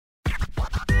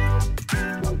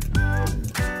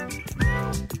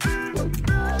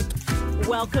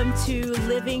Welcome to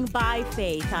Living by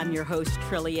Faith. I'm your host,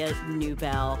 Trillia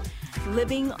Newbell.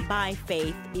 Living by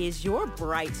Faith is your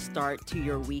bright start to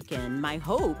your weekend. My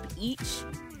hope each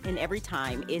and every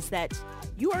time is that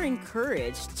you are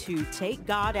encouraged to take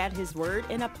God at his word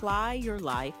and apply your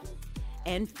life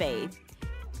and faith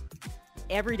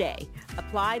every day.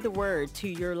 Apply the word to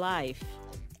your life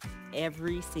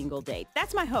every single day.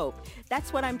 That's my hope.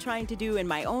 That's what I'm trying to do in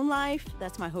my own life.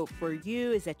 That's my hope for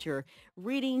you, is that you're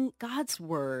reading God's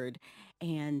word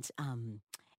and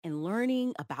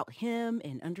learning about him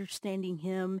and understanding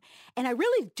him. And I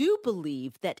really do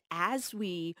believe that as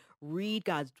we read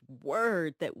God's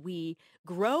word, that we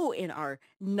grow in our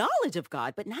knowledge of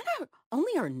God, but not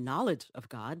only our knowledge of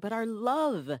God, but our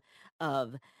love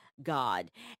of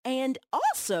God. And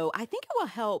also, I think it will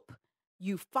help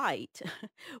you fight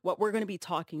what we're going to be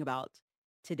talking about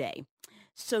today.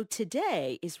 So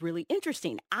today is really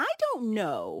interesting. I don't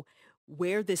know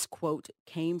where this quote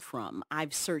came from.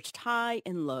 I've searched high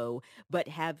and low, but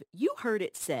have you heard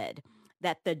it said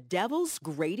that the devil's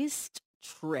greatest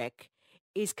trick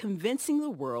is convincing the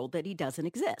world that he doesn't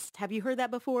exist? Have you heard that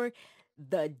before?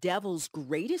 The devil's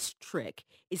greatest trick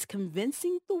is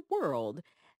convincing the world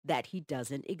that he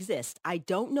doesn't exist. I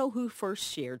don't know who first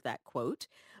shared that quote,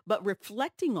 but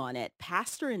reflecting on it,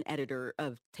 pastor and editor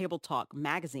of Table Talk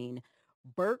magazine,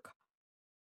 Burk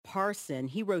Parson,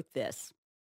 he wrote this: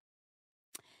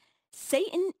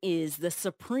 Satan is the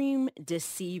supreme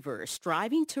deceiver,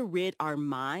 striving to rid our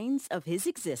minds of his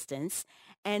existence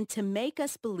and to make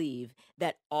us believe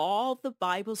that all the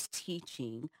Bible's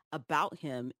teaching about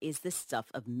him is the stuff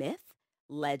of myth,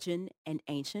 legend, and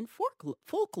ancient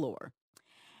folklore.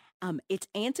 It's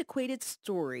antiquated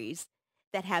stories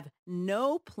that have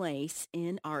no place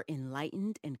in our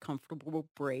enlightened and comfortable,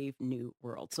 brave new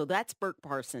world. So that's Burk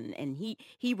Parson, and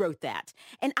he wrote that.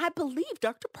 And I believe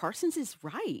Dr. Parsons is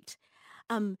right.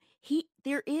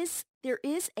 There is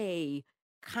a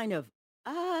kind of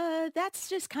that's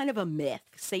just kind of a myth.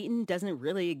 Satan doesn't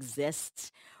really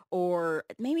exist, or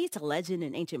maybe it's a legend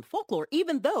in ancient folklore,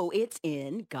 even though it's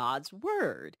in God's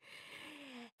word.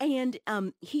 And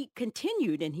he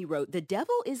continued and he wrote, the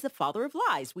devil is the father of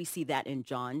lies. We see that in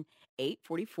John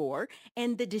 8:44,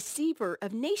 and the deceiver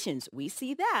of nations. We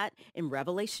see that in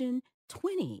Revelation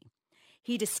 20.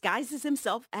 He disguises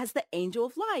himself as the angel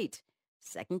of light,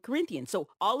 2 Corinthians. So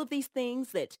all of these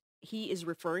things that he is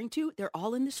referring to, they're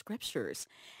all in the scriptures.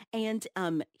 And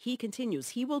he continues,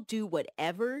 he will do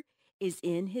whatever is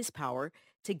in his power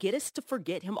to get us to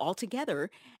forget him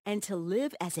altogether and to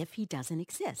live as if he doesn't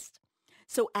exist.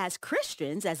 So as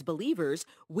Christians, as believers,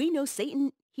 we know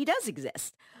Satan, he does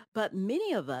exist, but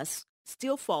many of us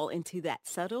still fall into that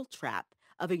subtle trap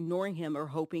of ignoring him or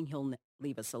hoping he'll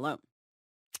leave us alone.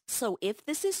 So if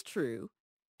this is true,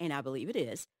 and I believe it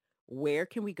is, where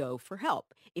can we go for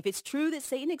help? If it's true that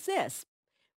Satan exists,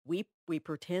 we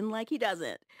pretend like he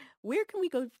doesn't. Where can we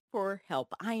go for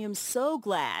help? I am so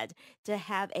glad to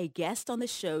have a guest on the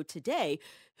show today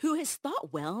who has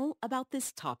thought well about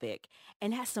this topic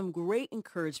and has some great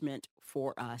encouragement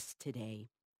for us today.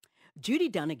 Judy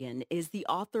Dunnigan is the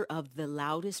author of The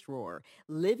Loudest Roar,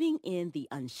 Living in the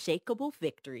Unshakable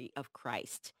Victory of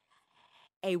Christ.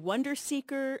 A wonder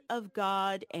seeker of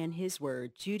God and his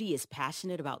word, Judy is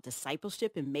passionate about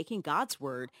discipleship and making God's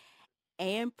word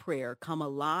and prayer come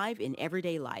alive in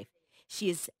everyday life. She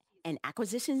is an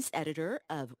acquisitions editor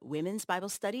of women's Bible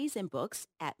studies and books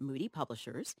at Moody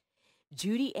Publishers.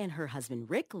 Judy and her husband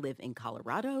Rick live in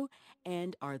Colorado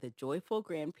and are the joyful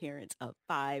grandparents of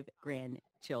 5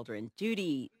 grandchildren.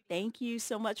 Judy, thank you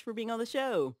so much for being on the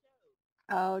show.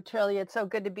 Oh, Trillia, it's so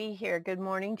good to be here. Good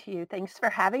morning to you. Thanks for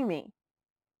having me.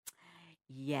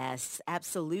 Yes,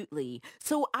 absolutely.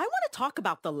 So I want to talk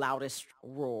about The Loudest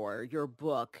Roar, your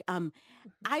book.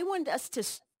 I want us to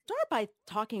start by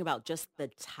talking about just the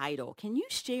title. Can you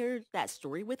share that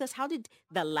story with us? How did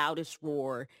The Loudest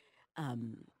Roar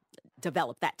um,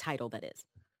 develop, that title, that is?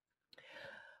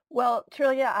 Well,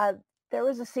 Trillia, there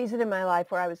was a season in my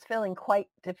life where I was feeling quite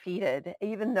defeated,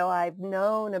 even though I've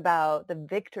known about the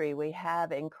victory we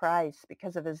have in Christ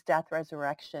because of his death,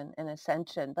 resurrection, and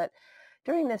ascension. But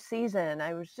during this season,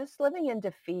 I was just living in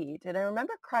defeat. And I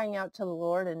remember crying out to the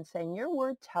Lord and saying, your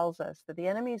word tells us that the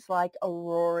enemy is like a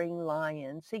roaring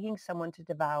lion seeking someone to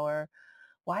devour.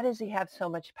 Why does he have so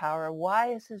much power?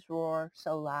 Why is his roar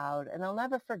so loud? And I'll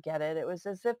never forget it. It was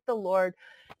as if the Lord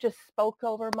just spoke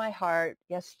over my heart.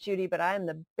 Yes, Judy, but I am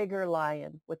the bigger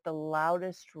lion with the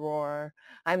loudest roar.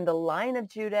 I'm the Lion of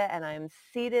Judah, and I am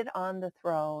seated on the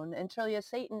throne. And Trillia,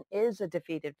 Satan is a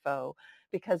defeated foe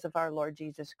because of our Lord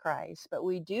Jesus Christ, but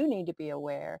we do need to be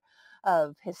aware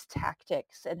of his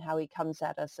tactics and how he comes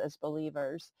at us as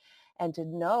believers and to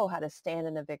know how to stand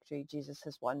in the victory Jesus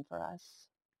has won for us.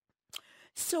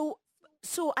 So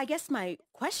so I guess my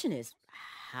question is,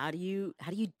 how do you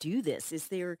do this? Is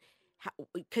there,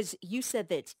 because you said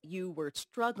that you were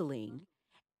struggling,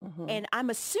 Hmm. and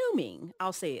I'm assuming,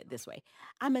 I'll say it this way,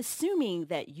 I'm assuming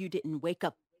that you didn't wake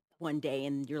up one day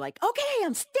and you're like, okay,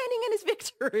 I'm standing in his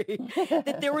victory,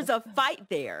 that there was a fight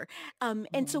there.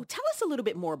 And so tell us a little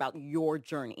bit more about your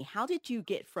journey. How did you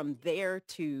get from there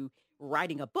to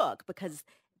writing a book? Because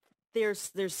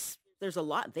there's a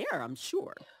lot there, I'm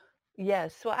sure.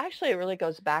 Yes. Well, actually, it really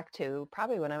goes back to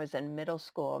probably when I was in middle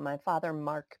school. My father,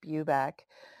 Mark Bubeck,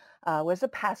 was a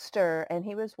pastor, and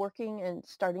he was working and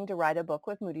starting to write a book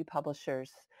with Moody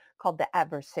Publishers called The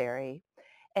Adversary.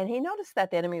 And he noticed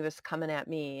that the enemy was coming at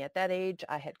me. At that age,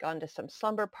 I had gone to some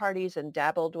slumber parties and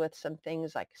dabbled with some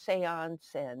things like seance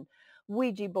and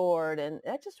Ouija board. And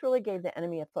that just really gave the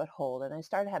enemy a foothold. And I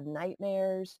started to have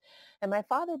nightmares. And my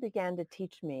father began to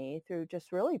teach me through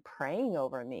just really praying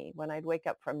over me when I'd wake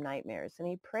up from nightmares. And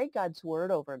he prayed God's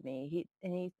word over me.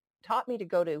 He taught me to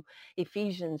go to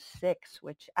Ephesians 6,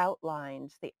 which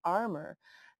outlines the armor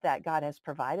that God has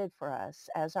provided for us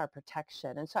as our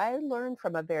protection. And so I learned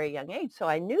from a very young age. So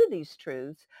I knew these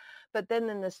truths. But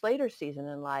then in this later season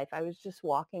in life, I was just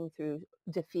walking through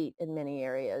defeat in many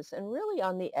areas and really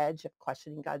on the edge of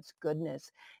questioning God's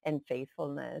goodness and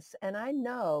faithfulness. And I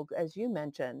know, as you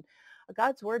mentioned,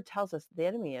 God's word tells us the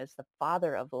enemy is the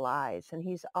father of lies, and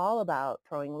he's all about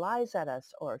throwing lies at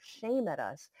us or shame at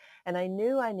us. And I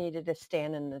knew I needed to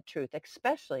stand in the truth,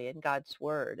 especially in God's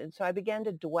word. And so I began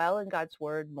to dwell in God's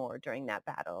word more during that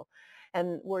battle.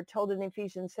 And we're told in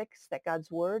Ephesians 6 that God's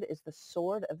word is the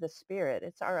sword of the spirit.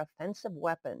 It's our offensive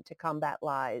weapon to combat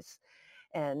lies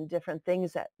and different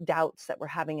things, that doubts that we're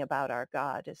having about our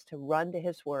God, is to run to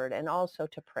his word and also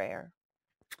to prayer.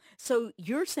 So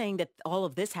you're saying that all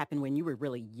of this happened when you were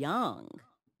really young.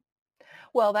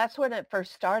 Well, that's when it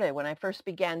first started, when I first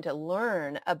began to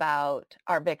learn about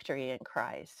our victory in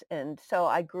Christ. And so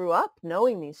I grew up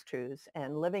knowing these truths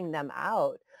and living them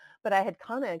out, but I had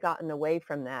kind of gotten away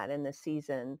from that in the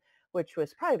season, which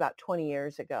was probably about 20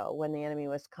 years ago when the enemy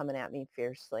was coming at me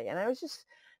fiercely. And I was just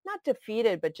not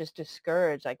defeated, but just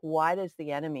discouraged. Like, why does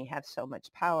the enemy have so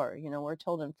much power? You know, we're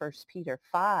told in First Peter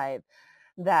 5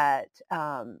 that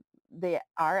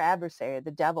our adversary,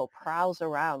 the devil, prowls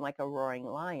around like a roaring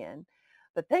lion.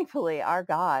 But thankfully, our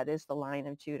God is the Lion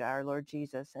of Judah, our Lord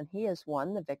Jesus, and he has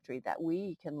won the victory that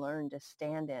we can learn to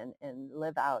stand in and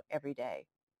live out every day.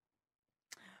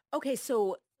 Okay,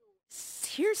 so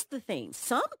here's the thing.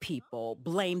 Some people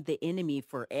blame the enemy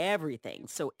for everything.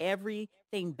 So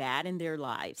everything bad in their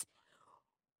lives.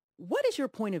 What is your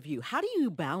point of view? How do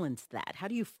you balance that? How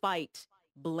do you fight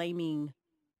blaming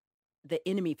the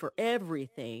enemy for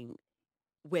everything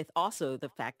with also the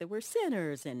fact that we're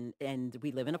sinners and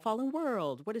we live in a Yes. fallen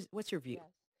world? What's your view?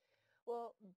 Yes.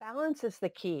 Well, balance is the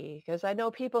key because I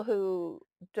know people who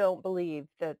don't believe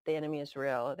that the enemy is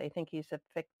real. They think he's a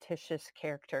fictitious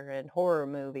character in horror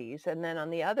movies. And then on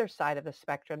the other side of the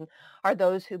spectrum are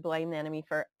those who blame the enemy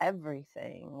for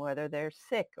everything, whether they're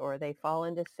sick or they fall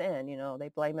into sin. You know, they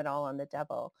blame it all on the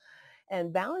devil.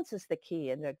 And balance is the key.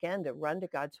 And again, to run to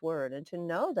God's word and to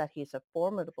know that he's a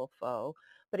formidable foe,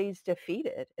 but he's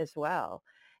defeated as well.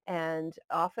 And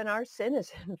often our sin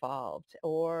is involved,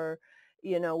 or,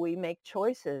 you know, we make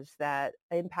choices that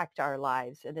impact our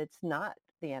lives and it's not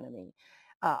the enemy.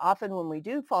 Often when we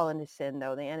do fall into sin,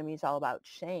 though, the enemy's all about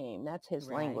shame. That's his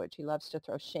Right. language. He loves to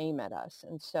throw shame at us.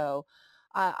 And so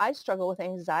I struggle with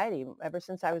anxiety ever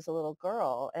since I was a little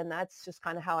girl, and that's just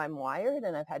kind of how I'm wired,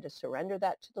 and I've had to surrender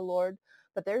that to the Lord.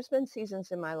 But there's been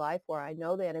seasons in my life where I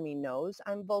know the enemy knows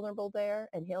I'm vulnerable there,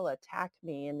 and he'll attack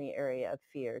me in the area of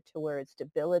fear to where it's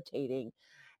debilitating.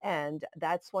 And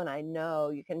that's when I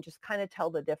know you can just kind of tell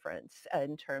the difference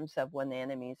in terms of when the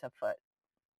enemy's afoot.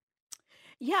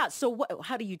 Yeah. So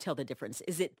how do you tell the difference?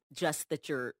 Is it just that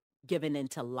you're given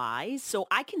into lies? So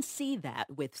I can see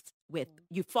that with Mhm.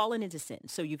 you've fallen into sin.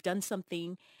 So you've done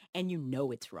something and you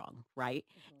know it's wrong, right?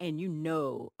 Mhm. And you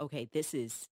know, okay, this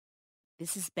is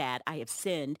bad. I have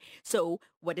sinned. So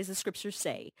what does the scripture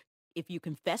say? If you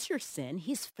confess your sin,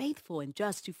 he's faithful and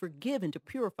just to forgive and to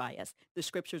purify us. The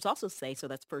scriptures also say, so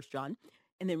that's First John.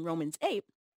 And then Romans 8,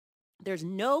 there's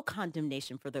no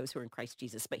condemnation for those who are in Christ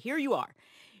Jesus. But here you are.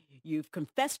 You've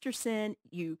confessed your sin.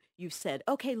 You've said,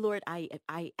 okay, Lord,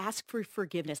 I ask for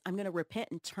forgiveness. I'm going to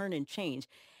repent and turn and change.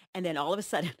 And then all of a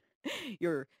sudden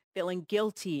you're feeling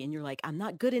guilty and you're like, I'm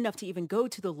not good enough to even go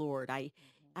to the Lord. Mhm.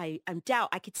 I'm doubt.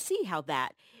 I could see how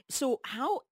that. So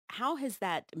how has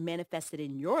that manifested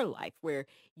in your life where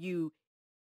you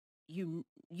you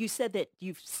said that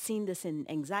you've seen this in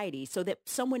anxiety so that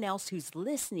someone else who's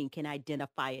listening can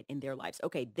identify it in their lives.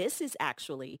 Okay, this is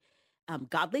actually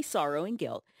godly sorrow and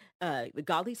guilt,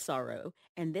 godly sorrow,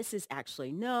 and this is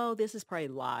actually no, this is probably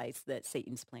lies that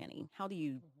Satan's planning. How do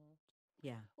you? Mhm.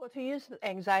 Yeah, Well, to use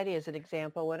anxiety as an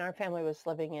example, when our family was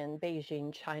living in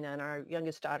Beijing, China, and our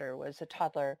youngest daughter was a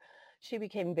toddler, she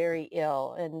became very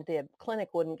ill, and the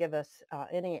clinic wouldn't give us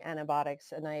any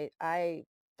antibiotics. And I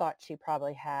thought she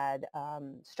probably had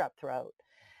strep throat.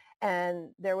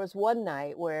 And there was one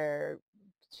night where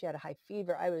she had a high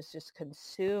fever. I was just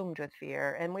consumed with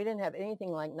fear. And we didn't have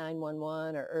anything like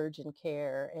 911 or urgent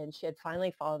care. And she had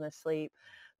finally fallen asleep.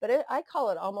 But I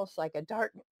call it almost like a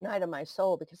dark night of my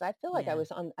soul because yeah, I felt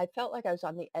like I was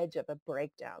on the edge of a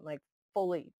breakdown, like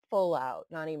fully, full out,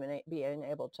 not even being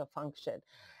able to function.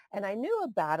 And I knew a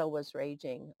battle was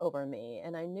raging over me.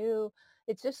 And I knew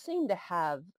it just seemed to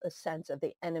have a sense of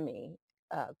the enemy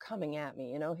coming at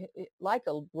me, like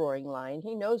a roaring lion.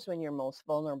 He knows when you're most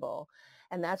vulnerable,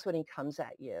 and that's when he comes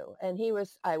at you. And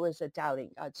I was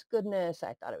doubting God's goodness.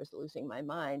 I thought I was losing my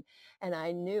mind, and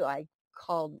I knew I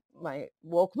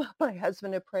woke my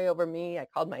husband to pray over me. I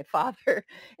called my father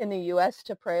in the U.S.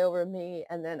 to pray over me,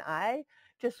 and then I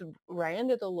just ran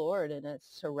to the Lord in a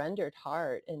surrendered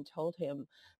heart and told him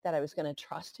that I was going to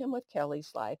trust him with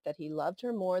Kelly's life, that he loved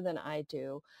her more than I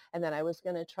do, and that I was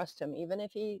going to trust him even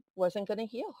if he wasn't going to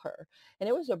heal her. And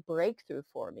it was a breakthrough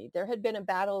for me. There had been a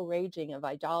battle raging of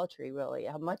idolatry, really,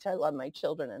 how much I love my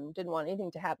children and didn't want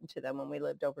anything to happen to them when we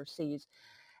lived overseas.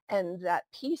 And that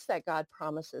peace that God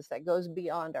promises that goes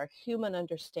beyond our human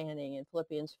understanding in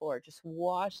Philippians 4 just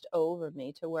washed over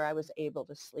me to where I was able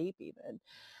to sleep even.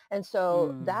 And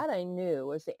so mm, that I knew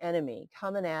was the enemy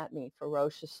coming at me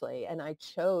ferociously. And I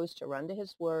chose to run to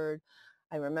his word.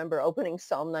 I remember opening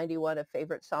Psalm 91, a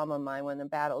favorite psalm of mine when the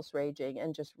battle's raging,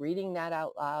 and just reading that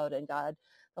out loud. And God,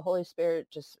 the Holy Spirit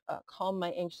just calmed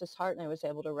my anxious heart and I was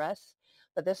able to rest.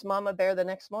 But this mama bear the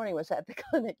next morning was at the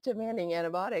clinic demanding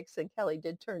antibiotics, and Kelly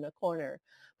did turn a corner.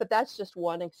 But that's just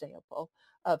one example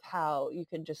of how you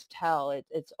can just tell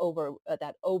it's over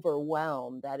that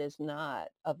overwhelm that is not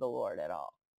of the Lord at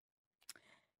all.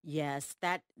 yes,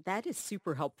 that is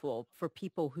super helpful for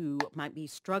people who might be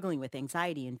struggling with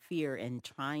anxiety and fear and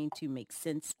trying to make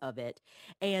sense of it.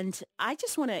 And I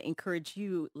just want to encourage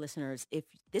you, listeners, if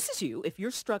this is you, if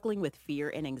you're struggling with fear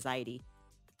and anxiety,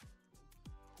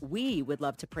 we would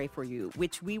love to pray for you,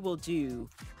 which we will do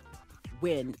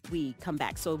when we come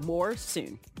back. So more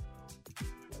soon.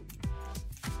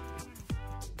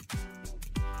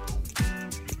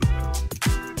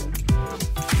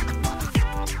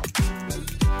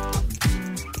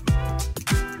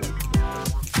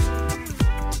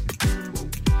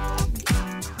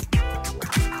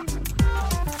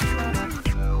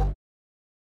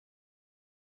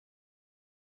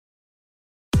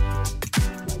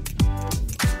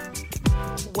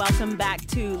 Welcome back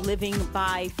to Living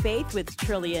by Faith with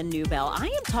Trillia Newbell. I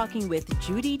am talking with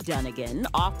Judy Dunnigan,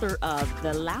 author of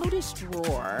The Loudest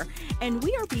Roar, and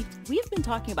we have been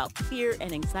talking about fear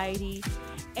and anxiety,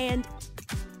 and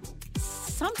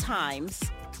sometimes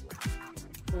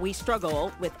we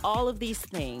struggle with all of these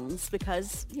things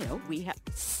because, we have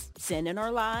sin in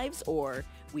our lives, or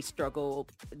we struggle.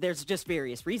 There's just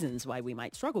various reasons why we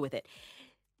might struggle with it.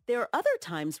 There are other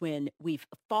times when we've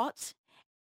fought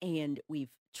and we've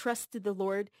trusted the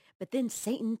Lord, but then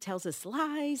Satan tells us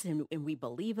lies and we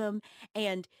believe him.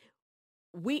 And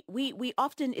we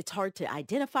often, it's hard to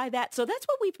identify that. So that's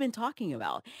what we've been talking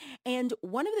about. And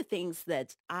one of the things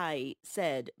that I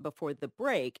said before the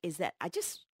break is that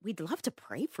we'd love to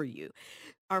pray for you.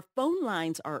 Our phone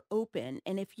lines are open.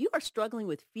 And if you are struggling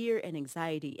with fear and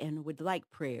anxiety and would like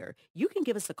prayer, you can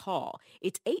give us a call.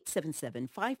 It's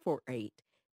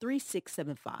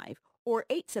 877-548-3675 or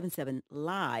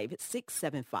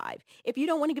 877-LIVE-675. If you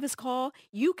don't want to give us a call,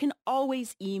 you can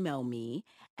always email me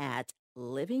at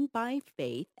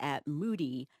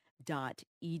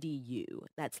livingbyfaith@moody.edu.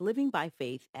 That's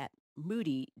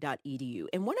livingbyfaith@moody.edu.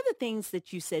 And one of the things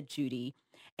that you said, Judy,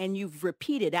 and you've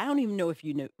repeated, I don't even know if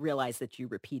you realize that you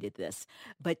repeated this,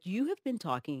 but you have been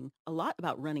talking a lot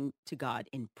about running to God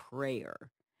in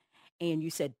prayer. And you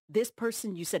said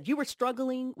you said you were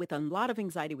struggling with a lot of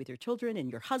anxiety with your children,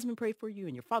 and your husband prayed for you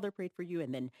and your father prayed for you,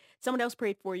 and then someone else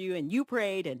prayed for you and you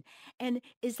prayed. And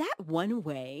is that one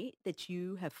way that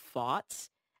you have fought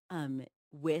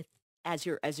with as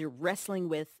you're wrestling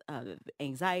with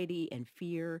anxiety and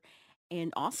fear,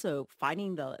 and also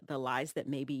fighting the lies that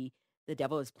maybe the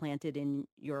devil has planted in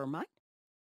your mind?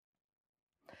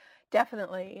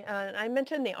 Definitely. I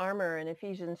mentioned the armor in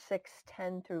Ephesians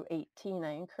 6:10 through 18.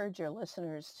 I encourage your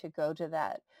listeners to go to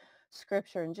that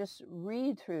scripture and just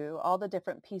read through all the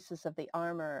different pieces of the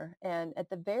armor. And at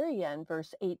the very end,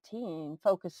 verse 18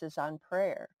 focuses on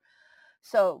prayer.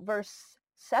 So verse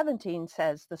 17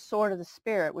 says, the sword of the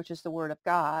Spirit, which is the word of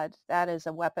God, that is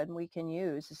a weapon we can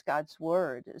use, is God's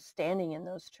word, is standing in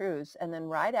those truths. And then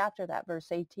right after that,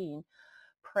 verse 18,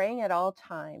 praying at all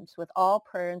times with all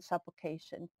prayer and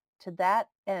supplication. To that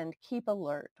end, keep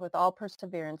alert with all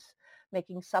perseverance,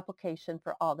 making supplication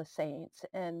for all the saints.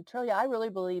 And Trillia, I really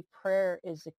believe prayer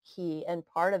is a key and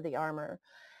part of the armor.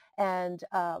 And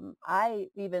I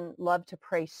even love to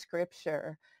pray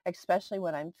scripture, especially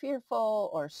when I'm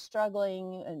fearful or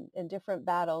struggling in different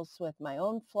battles with my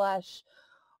own flesh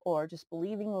or just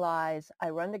believing lies.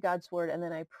 I run to God's word and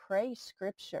then I pray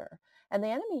scripture. And the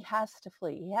enemy has to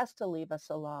flee. He has to leave us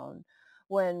alone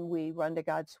when we run to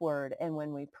God's word and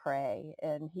when we pray.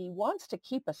 And he wants to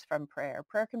keep us from prayer.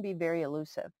 Prayer can be very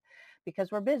elusive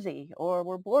because we're busy or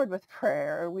we're bored with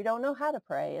prayer or we don't know how to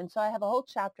pray. And so I have a whole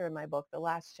chapter in my book, the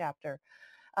last chapter,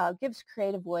 gives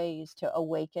creative ways to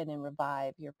awaken and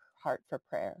revive your heart for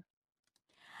prayer.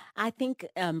 I think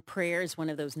prayer is one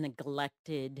of those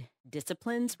neglected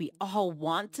disciplines. We all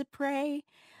want to pray,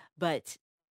 but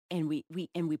and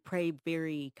we pray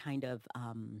very kind of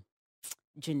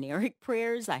generic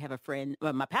prayers. I have a friend,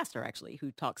 well, my pastor actually,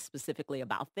 who talks specifically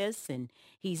about this, and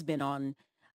he's been on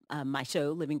my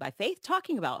show, Living by Faith,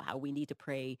 talking about how we need to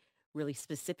pray really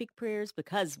specific prayers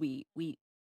because we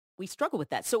struggle with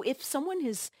that. So if someone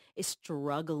is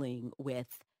struggling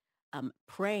with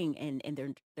praying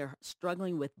and they're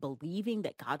struggling with believing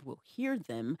that God will hear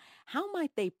them, how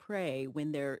might they pray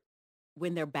when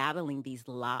they're battling these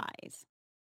lies?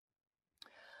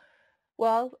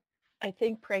 Well, I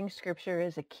think praying scripture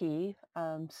is a key.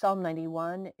 Psalm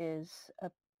 91 is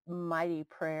a mighty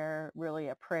prayer, really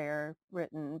a prayer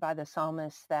written by the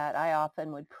psalmist that I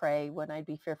often would pray when I'd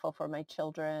be fearful for my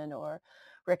children, or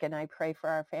Rick and I pray for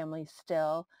our family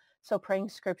still. So praying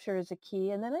scripture is a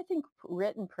key. And then I think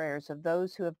written prayers of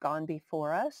those who have gone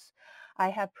before us. I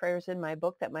have prayers in my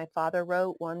book that my father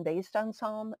wrote, one based on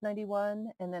Psalm 91.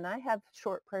 And then I have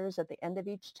short prayers at the end of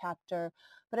each chapter,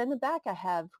 but in the back, I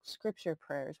have scripture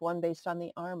prayers, one based on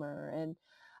the armor. And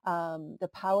the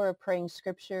power of praying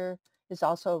scripture is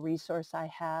also a resource I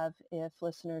have if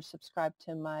listeners subscribe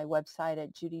to my website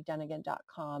at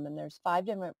judydunnigan.com. And there's 5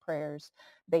 different prayers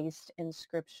based in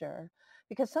scripture.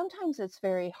 Because sometimes it's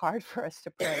very hard for us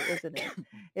to pray, isn't it?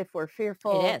 If we're It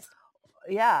fearful, is.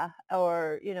 yeah,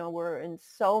 or, we're in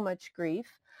so much grief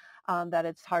that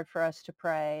it's hard for us to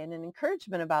pray. And an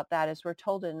encouragement about that is we're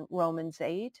told in Romans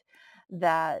 8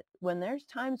 that when there's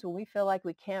times when we feel like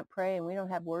we can't pray and we don't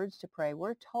have words to pray,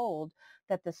 we're told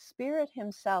that the Spirit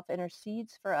himself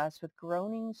intercedes for us with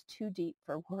groanings too deep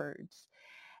for words.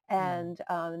 Mm.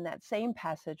 And in that same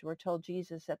passage, we're told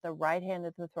Jesus at the right hand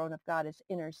of the throne of God is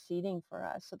interceding for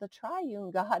us. So the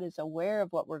triune God is aware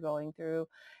of what we're going through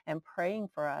and praying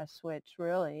for us, which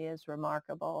really is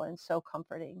remarkable and so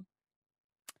comforting.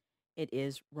 It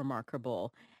is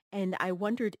remarkable. And I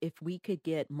wondered if we could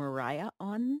get Mariah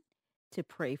on to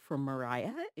pray for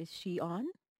Mariah. Is she on?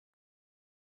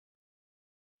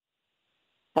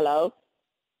 Hello?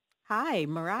 Hi, Hello?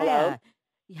 Mariah.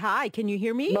 Hi, can you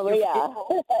hear me? Maria.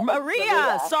 Maria.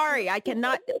 Maria. Sorry, I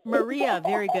cannot. Maria,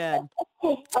 very good.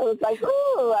 I was like,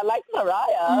 ooh, I like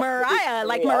Mariah. It's Mariah,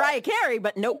 like Maria. Mariah Carey,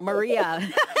 but nope, Maria.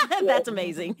 Yes. That's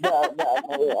amazing. No,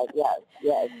 Maria. Yes,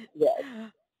 yes, yes.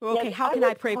 Yes, Okay, how I can I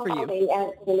was pray for you? calling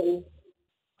actually.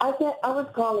 I was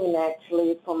calling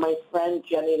actually for my friend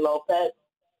Jenny Lopez.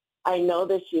 I know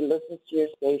that she listens to your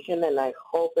station, and I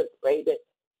hope and pray that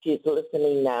she's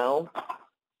listening now. Yeah.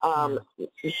 Um,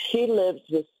 she lives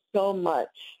with so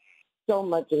much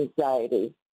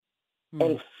anxiety Mm.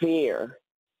 and fear,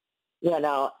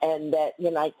 and that,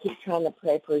 I keep trying to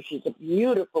pray for her. She's a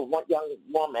beautiful young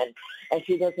woman, and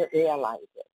she doesn't realize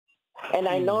it. And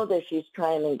I Mm. know that she's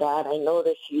trying in God. I know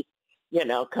that she,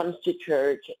 comes to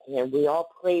church, and we all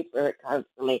pray for her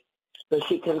constantly. But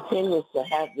she continues to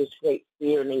have this great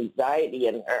fear and anxiety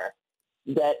in her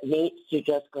that needs to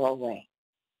just go away.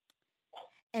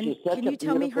 And She's such can a you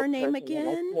tell me beautiful her name person, and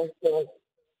I again? can't stand.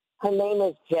 Her name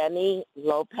is Jenny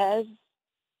Lopez.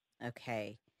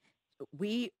 Okay.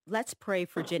 Let's pray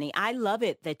for Jenny. I love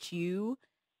it that you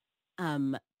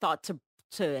thought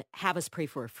to have us pray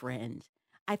for a friend.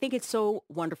 I think it's so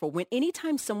wonderful when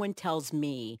anytime someone tells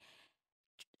me,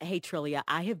 "Hey Trillia,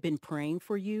 I have been praying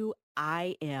for you."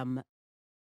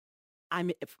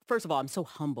 I'm first of all, I'm so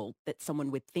humbled that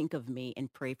someone would think of me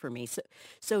and pray for me.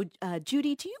 So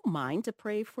Judy, do you mind to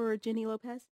pray for Jenny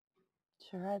Lopez?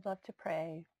 Sure, I'd love to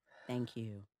pray. Thank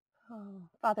you. Oh,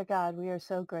 Father God, we are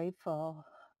so grateful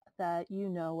that you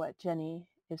know what Jenny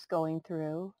is going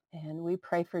through. And we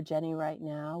pray for Jenny right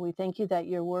now. We thank you that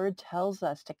your word tells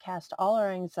us to cast all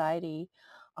our anxiety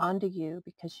onto you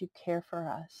because you care for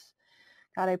us.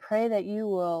 God, I pray that you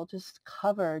will just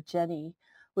cover Jenny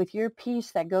with your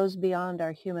peace that goes beyond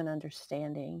our human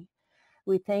understanding.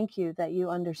 We thank you that you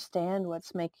understand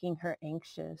what's making her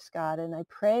anxious, God. And I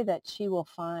pray that she will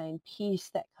find peace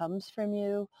that comes from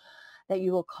you, that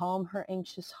you will calm her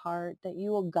anxious heart, that you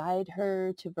will guide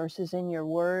her to verses in your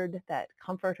word that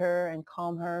comfort her and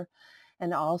calm her.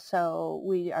 And also,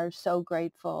 we are so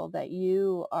grateful that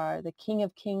you are the King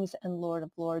of Kings and Lord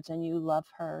of Lords, and you love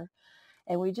her.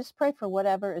 And we just pray for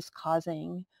whatever is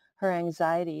causing her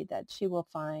anxiety, that she will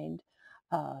find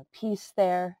peace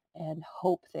there and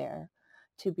hope there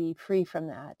to be free from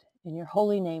that. In your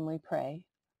holy name we pray.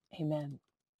 Amen.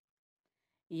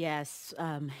 Yes,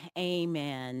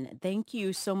 amen. Thank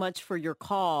you so much for your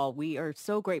call. We are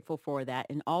so grateful for that.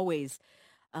 And always,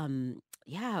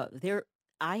 yeah,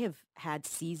 I have had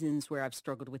seasons where I've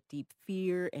struggled with deep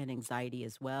fear and anxiety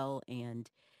as well. And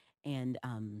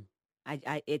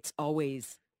it's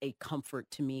always a comfort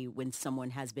to me when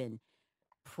someone has been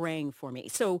praying for me.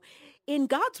 So in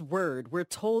God's word, we're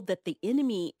told that the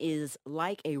enemy is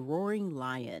like a roaring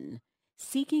lion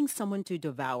seeking someone to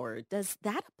devour. Does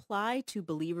that apply to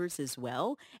believers as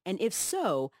well? And if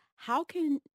so, how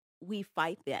can we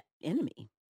fight that enemy?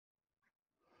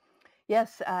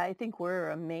 Yes, I think we're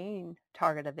a main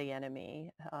target of the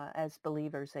enemy as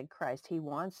believers in Christ. He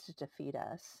wants to defeat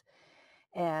us.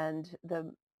 And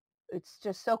it's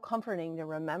just so comforting to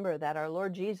remember that our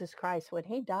Lord Jesus Christ, when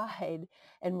he died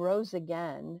and rose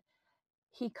again,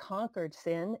 he conquered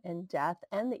sin and death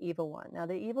and the evil one. Now,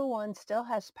 the evil one still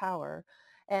has power.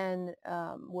 And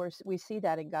we see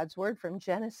that in God's word from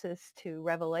Genesis to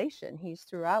Revelation. He's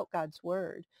throughout God's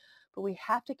word. But we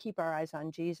have to keep our eyes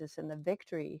on Jesus and the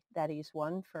victory that he's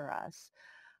won for us.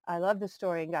 I love the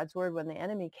story in God's word when the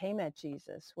enemy came at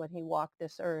Jesus, when he walked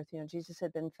this earth. You know, Jesus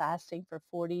had been fasting for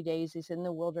 40 days. He's in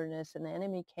the wilderness, and the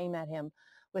enemy came at him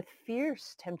with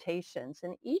fierce temptations.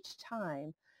 And each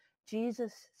time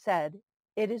Jesus said,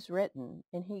 "It is written,"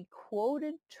 and he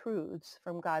quoted truths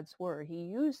from God's word. He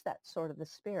used that sword of the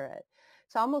Spirit.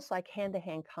 It's almost like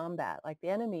hand-to-hand combat, like the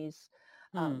enemy's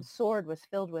Hmm. sword was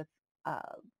filled with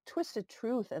twisted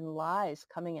truth and lies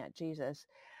coming at Jesus.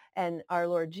 And our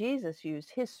Lord Jesus used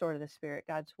his sword of the Spirit,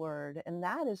 God's word. And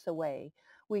that is the way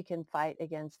we can fight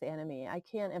against the enemy. I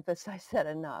can't emphasize that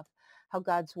enough, how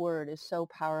God's word is so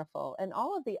powerful. And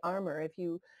all of the armor, if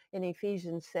you, in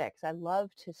Ephesians 6, I love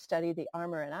to study the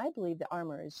armor. And I believe the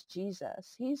armor is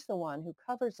Jesus. He's the one who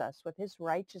covers us with his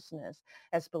righteousness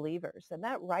as believers. And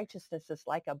that righteousness is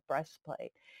like a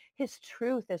breastplate. His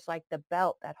truth is like the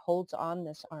belt that holds on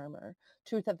this armor.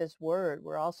 Truth of his word.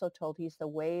 We're also told he's the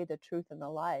way, the truth, and the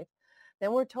life.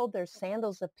 Then we're told there's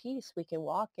sandals of peace we can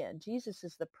walk in. Jesus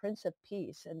is the Prince of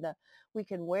Peace, and we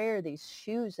can wear these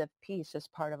shoes of peace as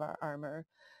part of our armor.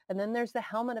 And then there's the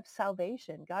helmet of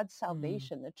salvation, God's Hmm.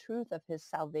 salvation, the truth of his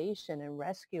salvation and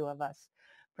rescue of us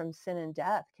from sin and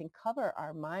death can cover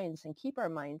our minds and keep our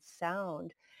minds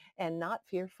sound and not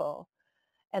fearful.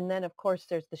 And then, of course,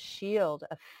 there's the shield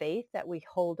of faith that we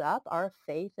hold up. Our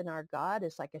faith in our God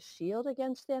is like a shield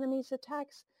against the enemy's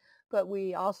attacks. But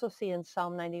we also see in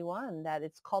Psalm 91 that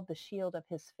it's called the shield of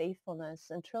his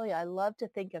faithfulness. And truly, I love to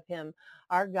think of him,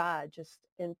 our God, just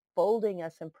enfolding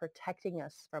us and protecting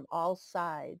us from all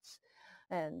sides.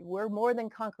 And we're more than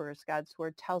conquerors, God's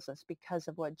word tells us, because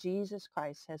of what Jesus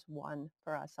Christ has won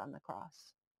for us on the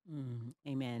cross.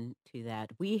 Amen to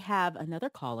that. We have another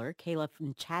caller, Kayla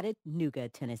from Chattanooga,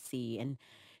 Tennessee, and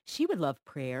she would love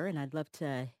prayer, and I'd love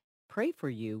to pray for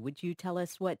you. Would you tell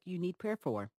us what you need prayer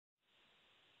for?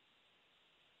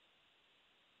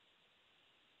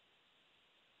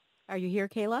 Are you here,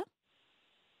 Kayla?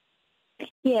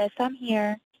 Yes, I'm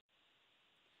here.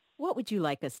 What would you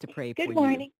like us to pray for Good you?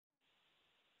 morning.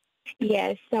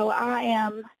 Yes, so I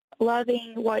am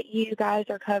loving what you guys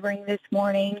are covering this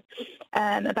morning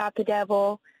about the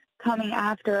devil coming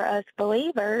after us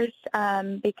believers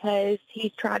because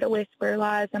he's tried to whisper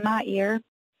lies in my ear.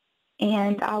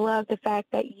 And I love the fact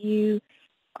that you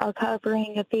are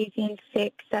covering Ephesians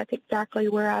 6. That's exactly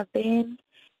where I've been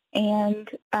and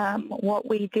what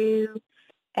we do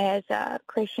as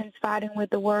Christians fighting with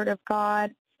the Word of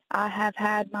God. I have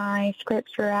had my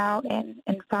scripture out and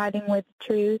fighting with the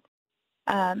truth.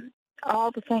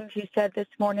 All the things you said this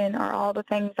morning are all the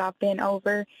things I've been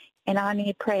over, and I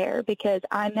need prayer because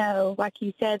I know, like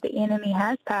you said, the enemy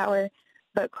has power,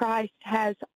 but Christ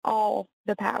has all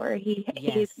the power. He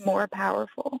is Yes. more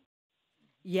powerful.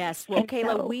 Yes. Well, And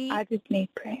Kayla, so I just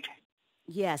need prayer.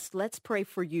 yes, let's pray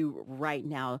for you right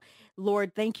now.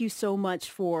 Lord, thank you so much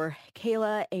for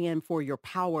Kayla and for your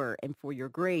power and for your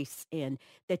grace, and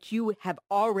that you have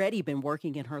already been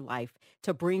working in her life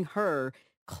to bring her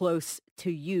close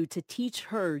to you, to teach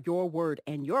her your word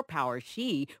and your power.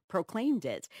 She proclaimed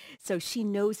it. So she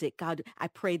knows it. God, I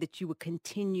pray that you would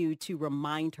continue to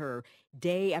remind her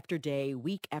day after day,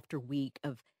 week after week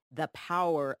of the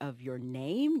power of your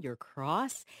name, your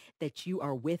cross, that you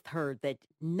are with her, that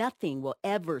nothing will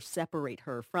ever separate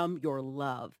her from your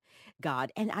love,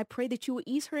 God. And I pray that you will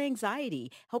ease her anxiety,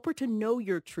 help her to know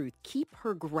your truth, keep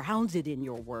her grounded in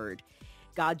your word.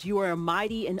 God, you are a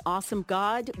mighty and awesome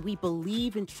God. We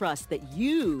believe and trust that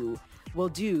you will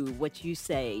do what you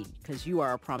say because you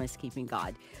are a promise-keeping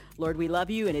God. Lord, we love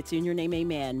you, and it's in your name,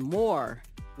 amen. More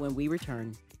when we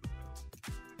return.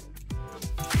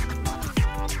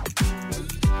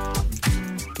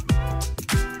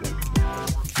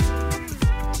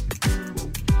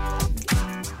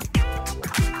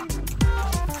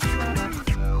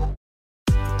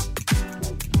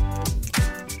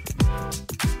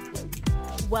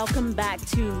 Welcome back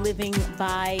to Living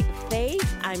by Faith.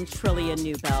 I'm Trillia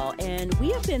Newbell, and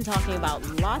we have been talking about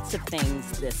lots of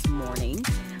things this morning,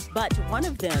 but one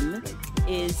of them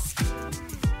is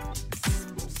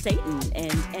Satan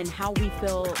and how we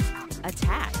feel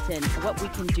attacked and what we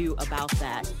can do about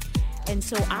that. And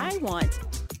so I want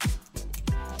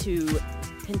to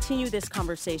continue this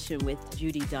conversation with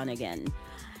Judy Dunnigan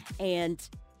and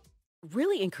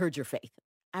really encourage your faith.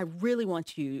 I really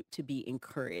want you to be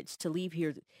encouraged, to leave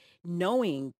here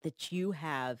knowing that you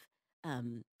have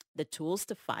the tools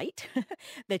to fight,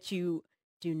 that you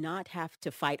do not have to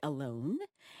fight alone.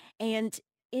 And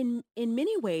in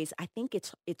many ways, I think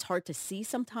it's hard to see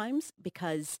sometimes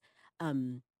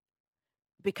um,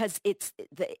 because it's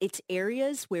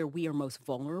areas where we are most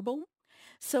vulnerable.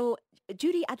 So,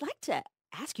 Judy, I'd like to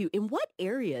ask you, in what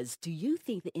areas do you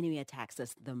think the enemy attacks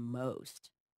us the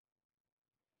most?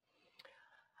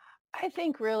 I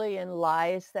think really in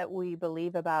lies that we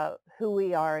believe about who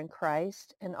we are in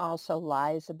Christ and also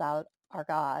lies about our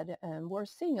God. And we're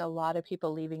seeing a lot of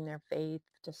people leaving their faith,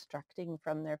 destructing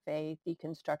from their faith,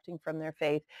 deconstructing from their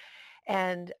faith.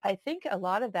 And I think a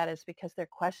lot of that is because they're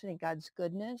questioning God's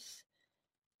goodness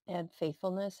and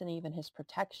faithfulness and even his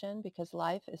protection because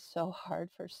life is so hard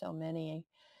for so many.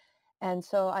 And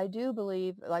so I do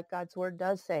believe, like God's word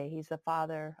does say, he's the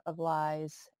father of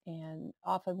lies. And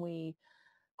often we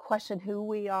question who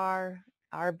we are,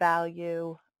 our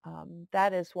value.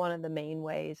 That is one of the main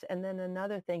ways. And then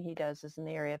another thing he does is in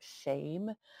the area of shame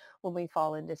when we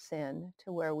fall into sin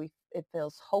to where it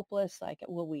feels hopeless, like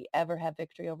will we ever have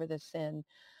victory over this sin?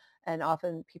 And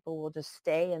often people will just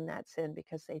stay in that sin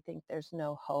because they think there's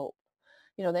no hope.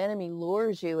 You know, the enemy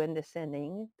lures you into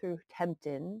sinning through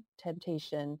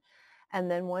temptation. And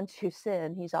then once you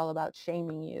sin, he's all about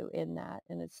shaming you in that.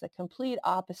 And it's the complete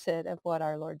opposite of what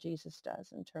our Lord Jesus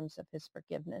does in terms of his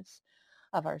forgiveness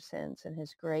of our sins and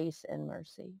his grace and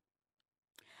mercy.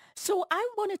 So I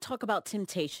want to talk about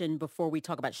temptation before we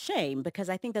talk about shame, because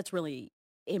I think that's really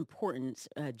important.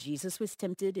 Jesus was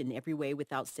tempted in every way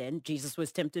without sin. Jesus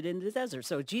was tempted in the desert.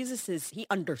 So he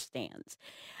understands.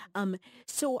 Um,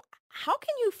 so how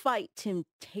can you fight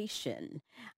temptation?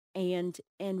 And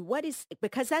what is,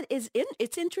 because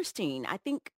it's interesting. I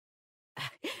think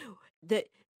that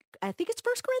I think it's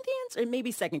First Corinthians or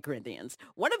maybe Second Corinthians.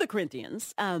 One of the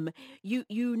Corinthians,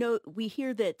 we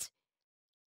hear that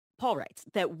Paul writes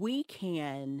that we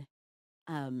can,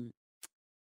 um,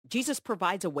 Jesus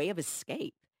provides a way of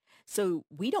escape. So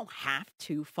we don't have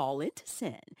to fall into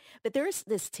sin. But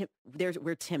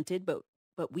we're tempted,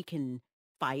 but we can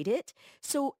fight it.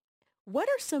 So what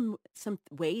are some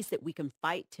ways that we can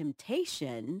fight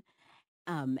temptation,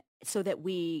 so that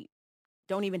we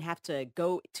don't even have to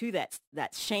go to that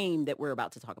shame that we're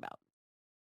about to talk about?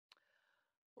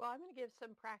 Well, I'm going to give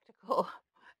some practical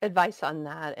advice on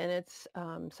that. And it's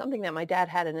something that my dad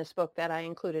had in his book that I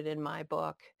included in my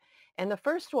book. And the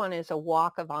first one is a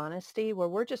walk of honesty where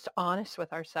we're just honest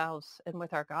with ourselves and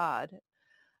with our God,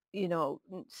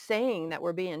 saying that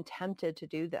we're being tempted to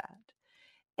do that.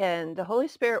 And the Holy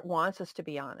Spirit wants us to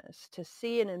be honest, to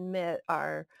see and admit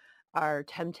our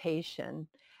temptation.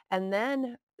 And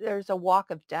then there's a walk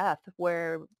of death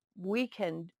where we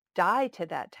can die to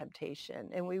that temptation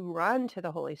and we run to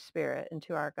the Holy Spirit and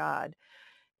to our God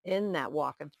in that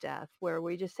walk of death where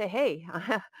we just say, hey,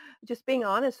 just being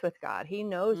honest with God. He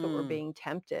knows that we're Mm, being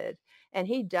tempted and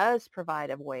he does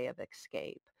provide a way of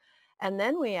escape. And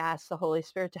then we ask the Holy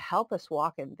Spirit to help us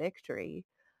walk in victory.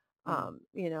 mm. um,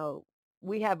 you know,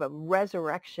 we have a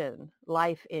resurrection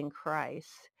life in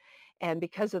Christ. And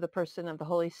because of the person of the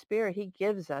Holy Spirit, he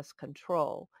gives us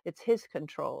control. It's his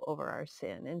control over our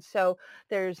sin. And so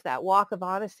there's that walk of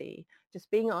honesty, just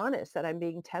being honest that I'm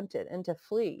being tempted and to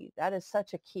flee. That is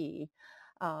such a key.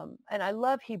 And I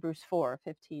love Hebrews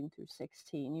 4:15 through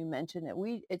 16. You mentioned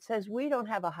that it says we don't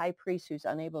have a high priest who's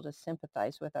unable to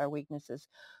sympathize with our weaknesses,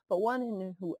 but one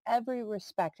in who every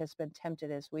respect has been tempted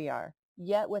as we are,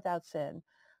 yet without sin.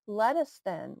 Let us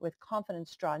then with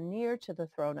confidence draw near to the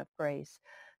throne of grace,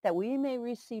 that we may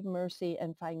receive mercy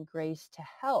and find grace to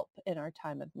help in our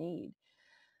time of need.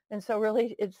 And so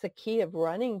really it's the key of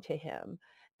running to him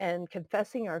and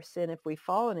confessing our sin if we've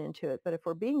fallen into it. But if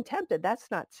we're being tempted, that's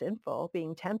not sinful,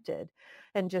 being tempted,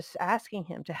 and just asking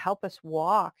him to help us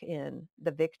walk in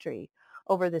the victory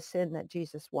over the sin that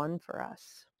Jesus won for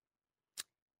us.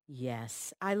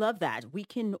 Yes, I love that. We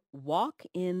can walk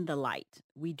in the light.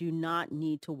 We do not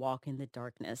need to walk in the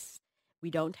darkness. We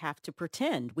don't have to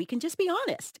pretend. We can just be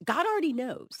honest. God already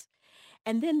knows.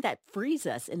 And then that frees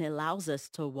us and allows us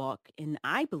to walk in,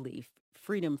 I believe,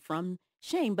 freedom from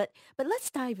shame. But let's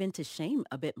dive into shame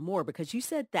a bit more, because you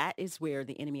said that is where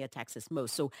the enemy attacks us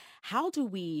most. So how do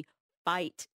we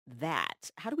fight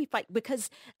that? How do we fight? Because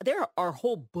there are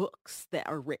whole books that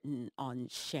are written on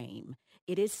shame.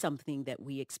 It is something that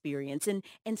we experience. And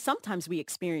sometimes we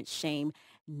experience shame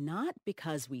not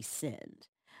because we sinned,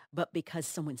 but because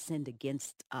someone sinned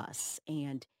against us.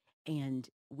 And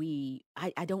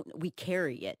I don't, we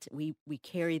carry it. We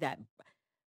carry that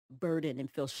burden and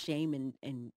feel shame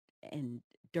and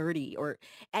dirty,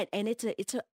 and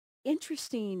it's a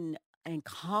interesting and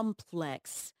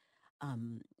complex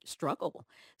struggle.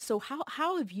 So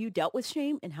how have you dealt with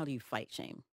shame, and how do you fight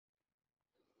shame?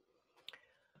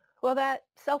 Well, that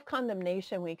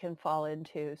self-condemnation we can fall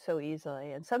into so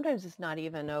easily. And sometimes it's not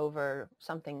even over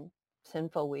something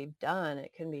sinful we've done.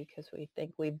 It can be because we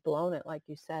think we've blown it, like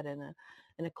you said, in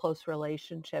a close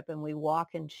relationship, and we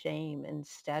walk in shame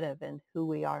instead of in who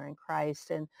we are in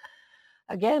Christ. And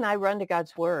again, I run to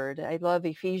God's word. I love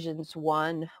Ephesians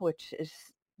 1, which is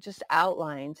just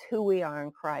outlines who we are in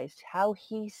Christ, how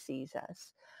he sees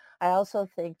us. I also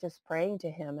think just praying to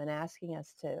him and asking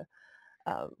us to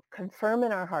confirm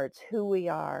in our hearts who we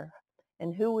are,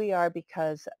 and who we are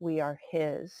because we are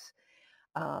his.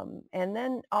 And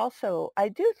then also, I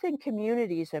do think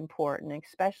community is important,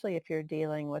 especially if you're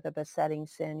dealing with a besetting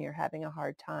sin you're having a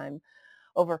hard time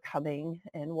overcoming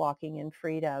and walking in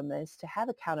freedom, is to have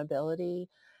accountability,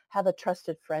 have a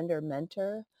trusted friend or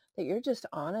mentor that you're just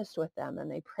honest with them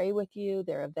and they pray with you,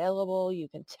 they're available, you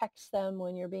can text them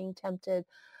when you're being tempted.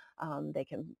 They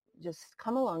can just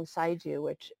come alongside you,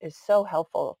 which is so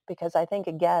helpful, because I think,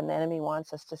 again, the enemy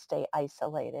wants us to stay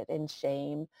isolated in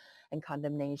shame and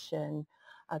condemnation,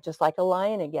 just like a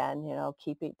lion again,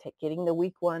 getting the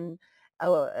weak one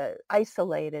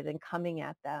isolated and coming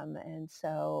at them. And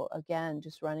so, again,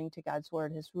 just running to God's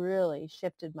word has really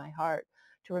shifted my heart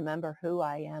to remember who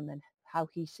I am and how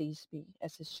he sees me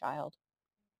as his child.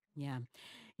 Yeah.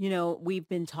 We've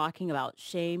been talking about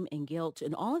shame and guilt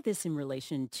and all of this in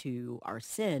relation to our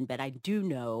sin, but I do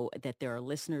know that there are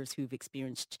listeners who've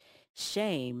experienced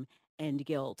shame and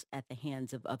guilt at the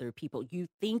hands of other people. You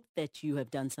think that you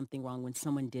have done something wrong when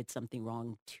someone did something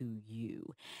wrong to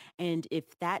you. And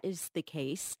if that is the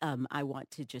case, I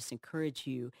want to just encourage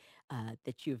you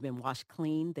that you have been washed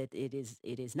clean, that it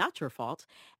is not your fault.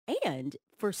 And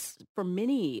for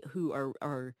many who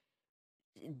are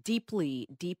deeply,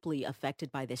 deeply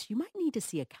affected by this, you might need to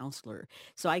see a counselor.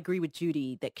 So I agree with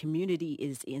Judy that community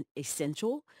is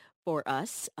essential for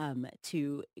us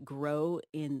to grow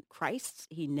in Christ.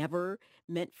 He never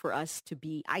meant for us to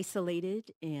be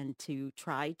isolated and to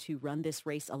try to run this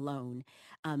race alone.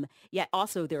 Yet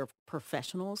also there are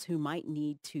professionals who might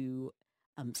need to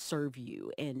serve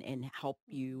you and help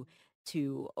you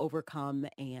to overcome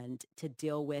and to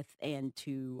deal with and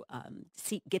to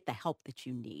get the help that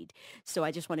you need. So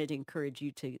I just wanted to encourage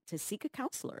you to seek a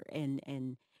counselor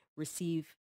and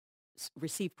receive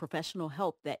receive professional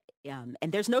help. And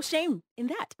there's no shame in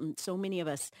that. So many of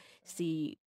us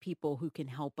see people who can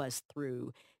help us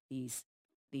through these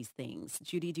these things.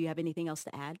 Judy, do you have anything else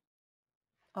to add?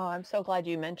 Oh, I'm so glad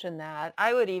you mentioned that.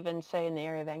 I would even say in the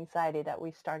area of anxiety that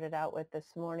we started out with this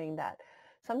morning, that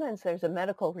sometimes there's a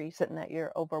medical reason that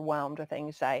you're overwhelmed with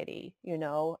anxiety,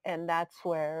 and that's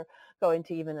where going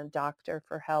to even a doctor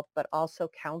for help, but also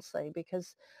counseling,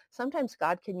 because sometimes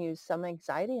God can use some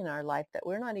anxiety in our life that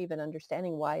we're not even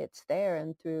understanding why it's there.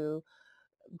 And through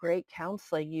great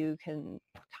counseling, you can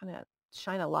kind of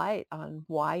shine a light on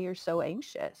why you're so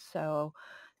anxious. So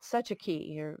such a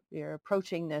key. You're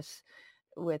approaching this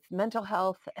with mental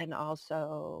health and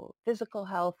also physical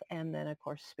health, and then of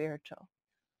course spiritual.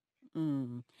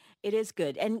 Mm. It is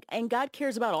good. And God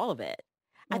cares about all of it.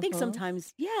 I think Mm-hmm.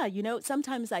 sometimes, yeah,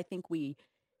 sometimes I think we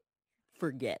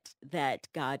forget that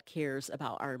God cares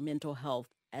about our mental health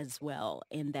as well,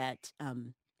 and that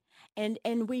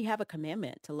and we have a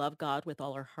commandment to love God with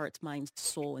all our hearts, minds,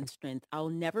 soul, and strength. I'll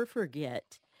never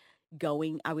forget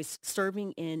I was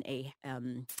serving in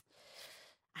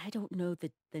I don't know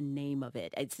the name of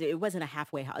it. It wasn't a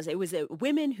halfway house. It was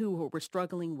women who were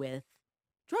struggling with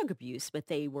drug abuse, but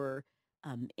they were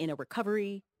in a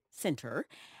recovery center.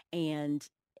 And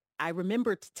I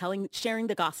remember sharing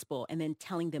the gospel and then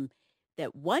telling them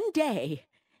that one day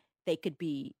they could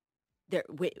be there.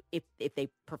 If they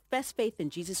profess faith in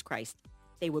Jesus Christ,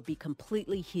 they would be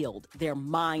completely healed. Their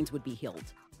minds would be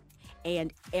healed.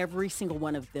 And every single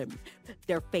one of them,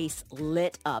 their face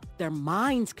lit up. Their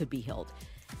minds could be healed.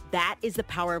 That is the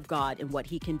power of God and what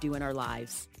he can do in our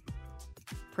lives.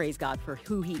 Praise God for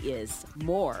who he is.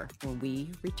 More when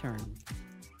we return.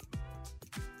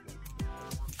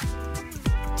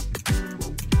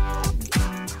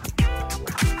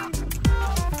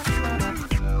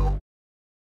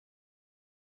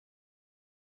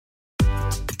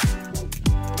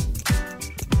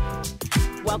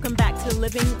 Welcome back to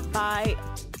Living by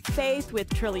Faith with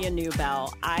Trillia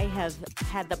Newbell. I have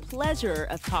had the pleasure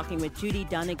of talking with Judy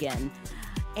Dunnigan,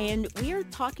 and we are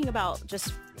talking about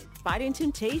just fighting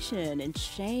temptation and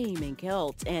shame and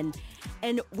guilt. And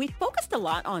we focused a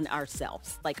lot on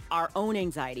ourselves, like our own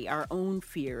anxiety, our own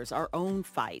fears, our own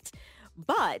fights.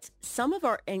 But some of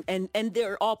and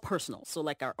they're all personal. So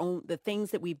like the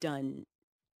things that we've done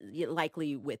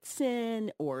likely with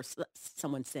sin or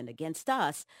someone sinned against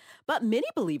us. But many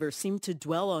believers seem to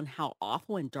dwell on how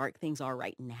awful and dark things are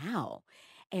right now.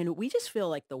 And we just feel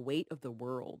like the weight of the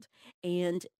world.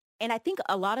 And I think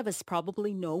a lot of us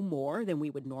probably know more than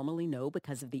we would normally know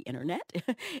because of the internet.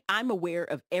 I'm aware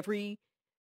of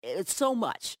it's so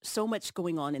much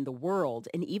going on in the world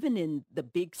and even in the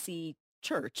Big C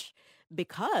church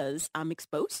because I'm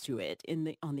exposed to it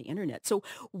on the internet. So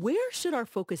where should our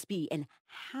focus be and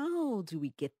how do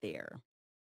we get there?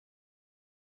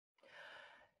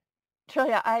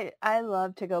 Trillia, I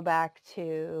love to go back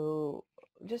to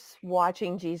just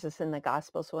watching Jesus in the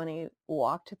Gospels when he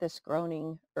walked this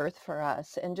groaning earth for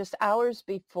us. And just hours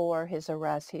before his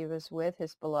arrest, he was with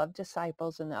his beloved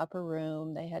disciples in the upper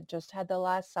room. They had just had the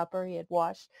Last Supper. He had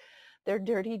washed their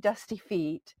dirty, dusty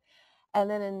feet. And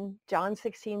then in John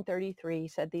 16:33, he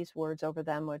said these words over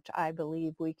them, which I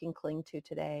believe we can cling to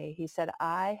today. He said,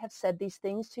 I have said these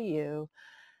things to you,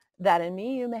 that in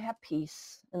me you may have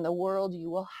peace. In the world you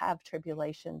will have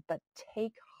tribulation, but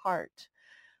take heart.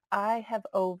 I have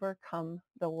overcome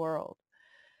the world.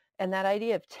 And that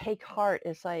idea of take heart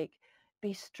is like,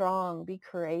 be strong, be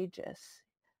courageous,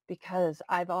 because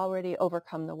I've already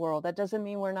overcome the world. That doesn't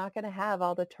mean we're not going to have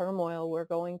all the turmoil we're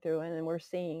going through and we're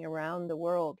seeing around the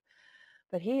world.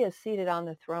 But he is seated on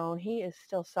the throne. He is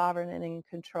still sovereign and in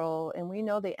control. And we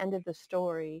know the end of the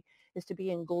story is to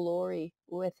be in glory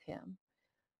with him.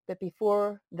 But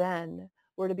before then,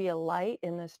 we're to be a light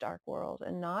in this dark world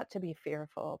and not to be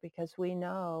fearful because we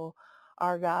know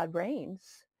our God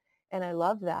reigns. And I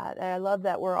love that. And I love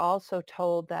that we're also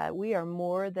told that we are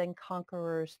more than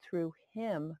conquerors through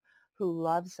him who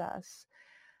loves us.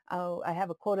 Oh, I have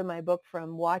a quote in my book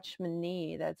from Watchman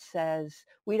Nee that says,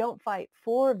 we don't fight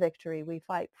for victory, we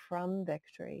fight from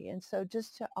victory. And so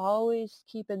just to always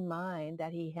keep in mind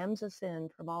that he hems us in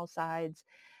from all sides,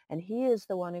 and he is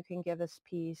the one who can give us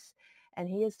peace. And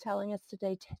he is telling us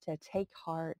today to take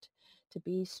heart, to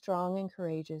be strong and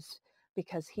courageous,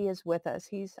 because he is with us.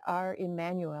 He's our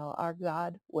Emmanuel, our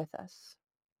God with us.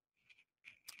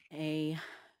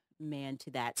 Amen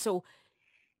to that. So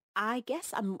I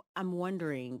guess I'm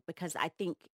wondering because I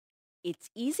think it's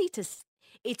easy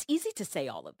to say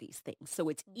all of these things. So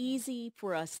it's easy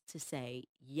for us to say,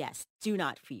 yes, do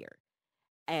not fear.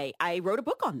 I wrote a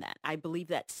book on that. I believe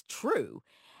that's true.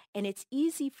 And it's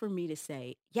easy for me to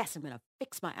say, yes, I'm going to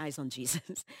fix my eyes on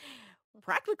Jesus.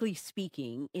 Practically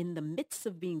speaking, in the midst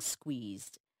of being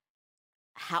squeezed,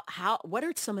 what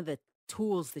are some of the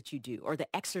tools that you do or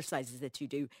the exercises that you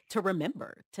do to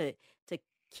remember, to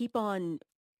keep on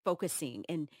focusing?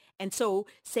 And so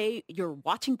say you're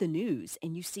watching the news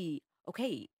and you see,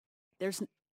 okay, there's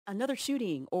another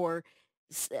shooting or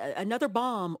another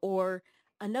bomb or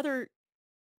another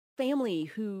family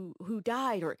who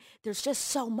died, or there's just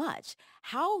so much.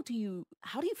 How do you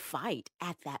fight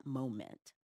at that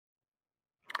moment?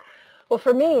 Well,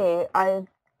 for me,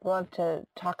 love to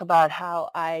talk about how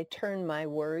I turn my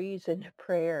worries into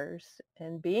prayers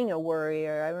and being a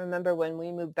worrier. I remember when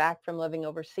we moved back from living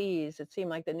overseas, it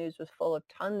seemed like the news was full of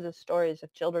tons of stories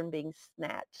of children being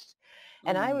snatched.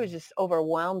 And I was Mm. just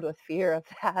overwhelmed with fear of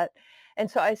that. And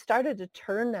so I started to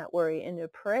turn that worry into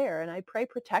prayer, and I pray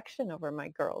protection over my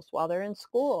girls while they're in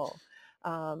school,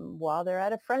 while they're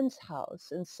at a friend's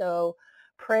house. And so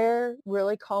prayer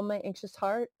really calmed my anxious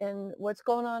heart and what's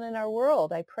going on in our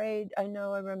world. I prayed. I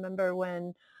remember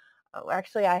when,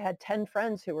 actually, I had 10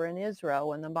 friends who were in Israel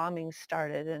when the bombings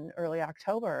started in early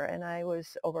October, and I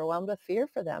was overwhelmed with fear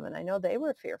for them. And I know they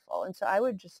were fearful. And so I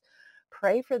would just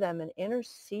pray for them and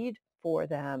intercede for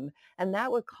them. And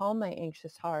that would calm my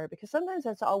anxious heart, because sometimes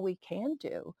that's all we can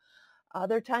do.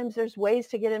 Other times there's ways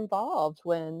to get involved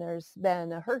when there's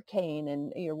been a hurricane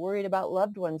and you're worried about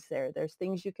loved ones there. There's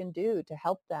things you can do to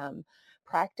help them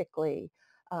practically.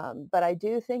 But I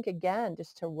do think, again,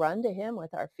 just to run to him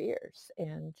with our fears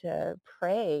and to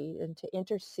pray and to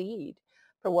intercede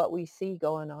for what we see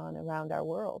going on around our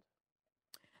world.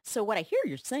 So what I hear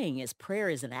you're saying is prayer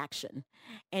is an action.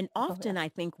 And Oh, yeah. often I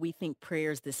think we think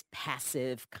prayer is this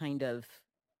passive kind of,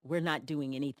 we're not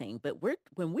doing anything, but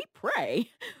when we pray,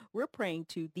 we're praying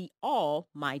to the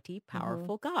almighty Hmm.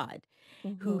 powerful God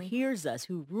who Hmm. hears us,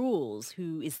 who rules,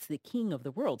 who is the king of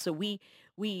the world. So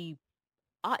we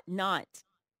ought not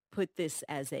put this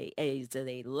as a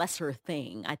lesser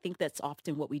thing. I think that's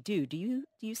often what we do. Do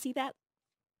you see that?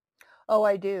 Oh,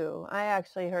 I do. I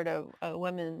actually heard a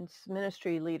women's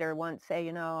ministry leader once say,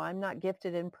 I'm not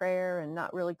gifted in prayer and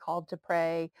not really called to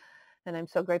pray. And I'm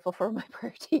so grateful for my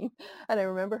prayer team. And I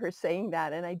remember her saying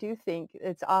that. And I do think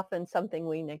it's often something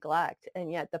we neglect.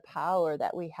 And yet the power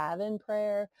that we have in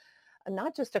prayer,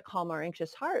 not just to calm our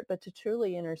anxious heart, but to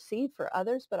truly intercede for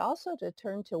others, but also to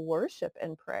turn to worship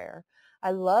and prayer.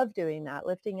 I love doing that,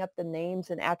 lifting up the names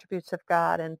and attributes of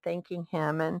God and thanking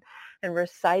him, and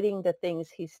reciting the things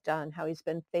he's done, how he's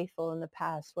been faithful in the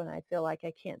past. When I feel like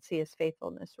I can't see his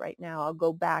faithfulness right now, I'll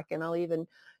go back and I'll even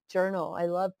journal. I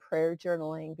love prayer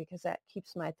journaling because that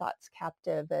keeps my thoughts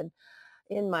captive. And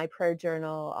in my prayer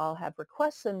journal, I'll have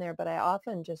requests in there, but I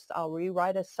often I'll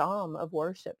rewrite a psalm of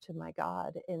worship to my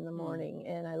God in the Hmm. morning.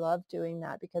 And I love doing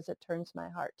that because it turns my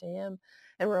heart to him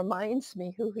and reminds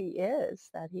me who he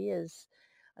is, that he is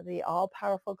the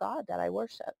all-powerful God that I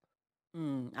worship.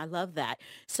 I love that.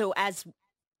 So as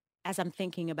I'm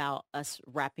thinking about us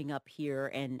wrapping up here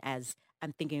and as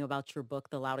I'm thinking about your book,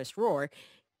 The Loudest Roar,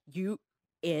 you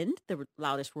end the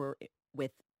loudest roar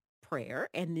with prayer.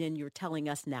 And then you're telling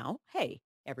us now, hey,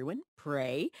 everyone,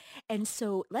 pray. And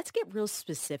so let's get real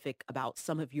specific about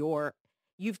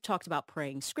you've talked about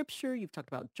praying scripture, you've talked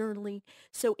about journaling.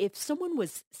 So if someone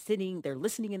was they're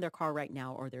listening in their car right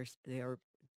now, or they're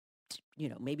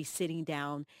maybe sitting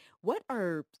down, what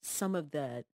are some of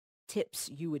the tips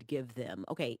you would give them?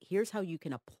 Okay, here's how you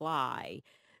can apply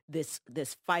this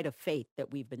fight of faith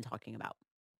that we've been talking about.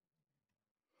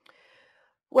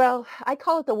 Well, I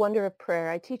call it the wonder of prayer.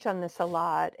 I teach on this a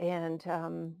lot. And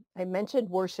I mentioned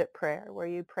worship prayer, where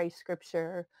you pray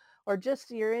scripture, or just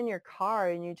you're in your car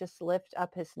and you just lift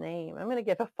up his name. I'm going to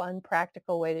give a fun,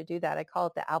 practical way to do that. I call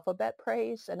it the alphabet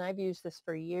praise. And I've used this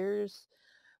for years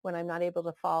when I'm not able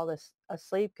to fall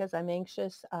asleep because I'm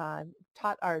anxious.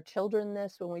 Taught our children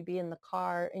this when we be in the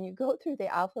car. And you go through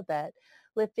the alphabet,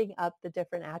 lifting up the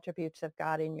different attributes of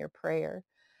God in your prayer.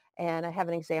 And I have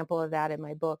an example of that in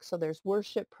my book. So there's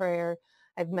worship prayer.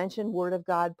 I've mentioned Word of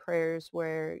God prayers,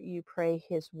 where you pray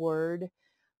his word.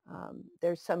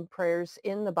 There's some prayers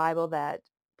in the Bible that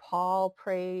Paul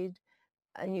prayed,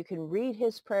 and you can read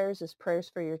his prayers as prayers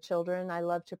for your children. I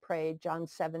love to pray John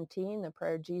 17, the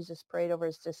prayer Jesus prayed over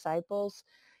his disciples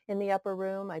in the upper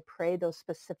room. I pray those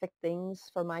specific things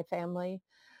for my family.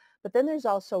 But then there's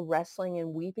also wrestling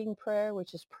and weeping prayer,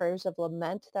 which is prayers of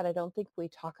lament that I don't think we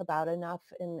talk about enough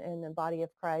in the body of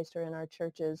Christ or in our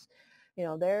churches.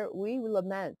 There we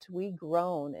lament, we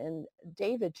groan. And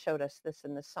David showed us this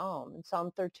in the Psalm. In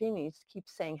Psalm 13, he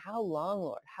keeps saying, how long,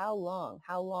 Lord? How long?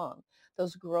 How long?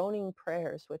 Those groaning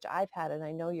prayers, which I've had, and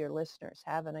I know your listeners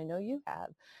have, and I know you have.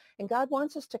 And God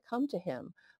wants us to come to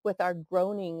him with our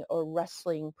groaning or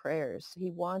wrestling prayers. He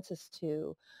wants us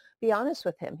to be honest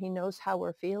with him. He knows how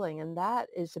we're feeling. And that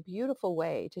is a beautiful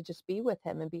way to just be with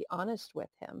him and be honest with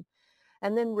him.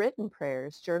 And then written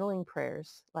prayers, journaling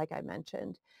prayers, like I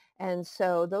mentioned. And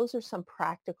so those are some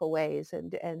practical ways,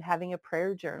 and having a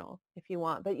prayer journal if you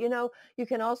want. But you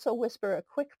can also whisper a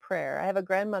quick prayer. I have a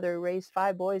grandmother who raised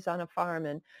 5 boys on a farm,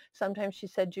 and sometimes she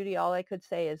said, Judy, all I could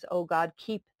say is, oh God,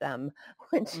 keep them,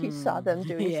 when she saw them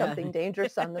doing Yeah. something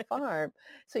dangerous on the farm.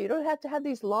 So you don't have to have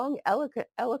these long,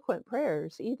 eloquent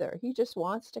prayers either. He just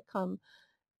wants to come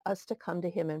us to come to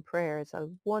him in prayer is a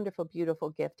wonderful, beautiful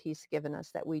gift he's given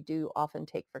us that we do often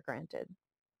take for granted.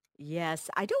 Yes,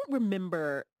 I don't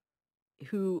remember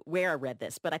where I read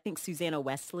this, but I think Susanna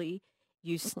Wesley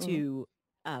used Mhm. to,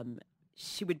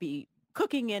 she would be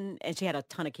cooking and she had a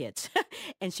ton of kids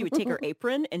and she would take her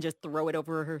apron and just throw it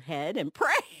over her head and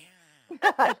pray.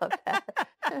 I love that.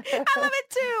 I love it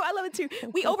too. I love it too.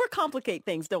 We overcomplicate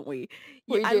things, don't we?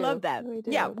 Yeah, We I love do. that. We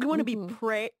Yeah, do. we want to be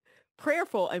Mhm.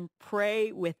 prayerful and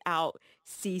pray without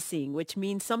ceasing, which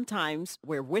means sometimes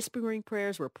we're whispering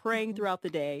prayers, we're praying Mhm. throughout the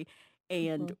day,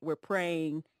 and Mhm. we're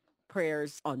praying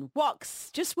prayers on walks,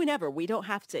 just whenever. We don't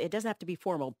have to, it doesn't have to be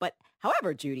formal. But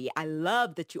however, Judy, I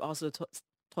love that you also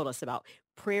told us about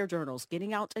prayer journals,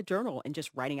 getting out a journal and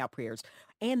just writing out prayers,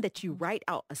 and that you Mhm. write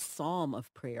out a psalm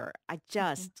of prayer.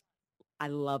 Mhm. I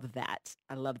love that.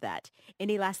 I love that.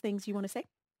 Any last things you want to say?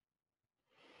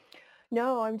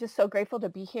 No, I'm just so grateful to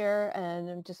be here and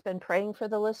I've just been praying for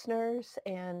the listeners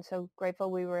and so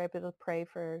grateful we were able to pray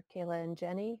for Kayla and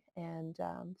Jenny and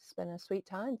it's been a sweet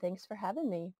time. Thanks for having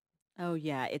me. Oh,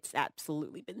 yeah, it's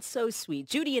absolutely been so sweet.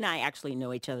 Judy and I actually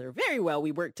know each other very well.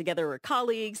 We work together, we're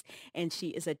colleagues, and she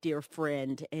is a dear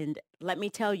friend. And let me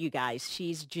tell you guys,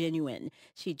 she's genuine.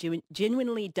 She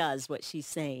genuinely does what she's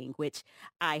saying, which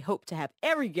I hope to have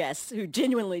every guest who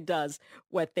genuinely does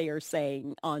what they are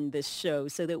saying on this show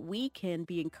so that we can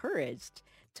be encouraged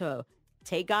to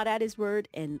take God at his word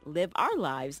and live our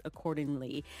lives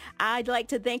accordingly. I'd like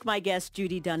to thank my guest,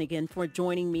 Judy Dunnigan, for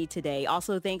joining me today.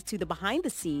 Also, thanks to the behind the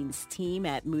scenes team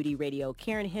at Moody Radio,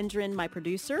 Karen Hendren, my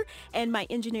producer, and my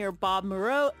engineer, Bob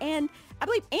Moreau. And I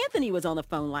believe Anthony was on the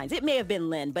phone lines. It may have been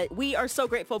Lynn, but we are so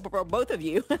grateful for both of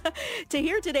you. To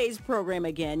hear today's program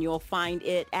again, you'll find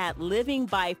it at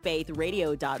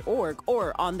livingbyfaithradio.org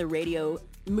or on the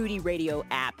Moody Radio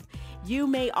app. You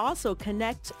may also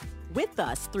connect with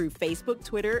us through Facebook,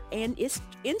 Twitter, and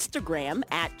Instagram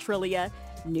at Trillia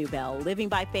Newbell. Living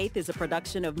by Faith is a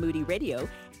production of Moody Radio,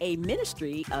 a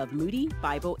ministry of Moody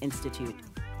Bible Institute.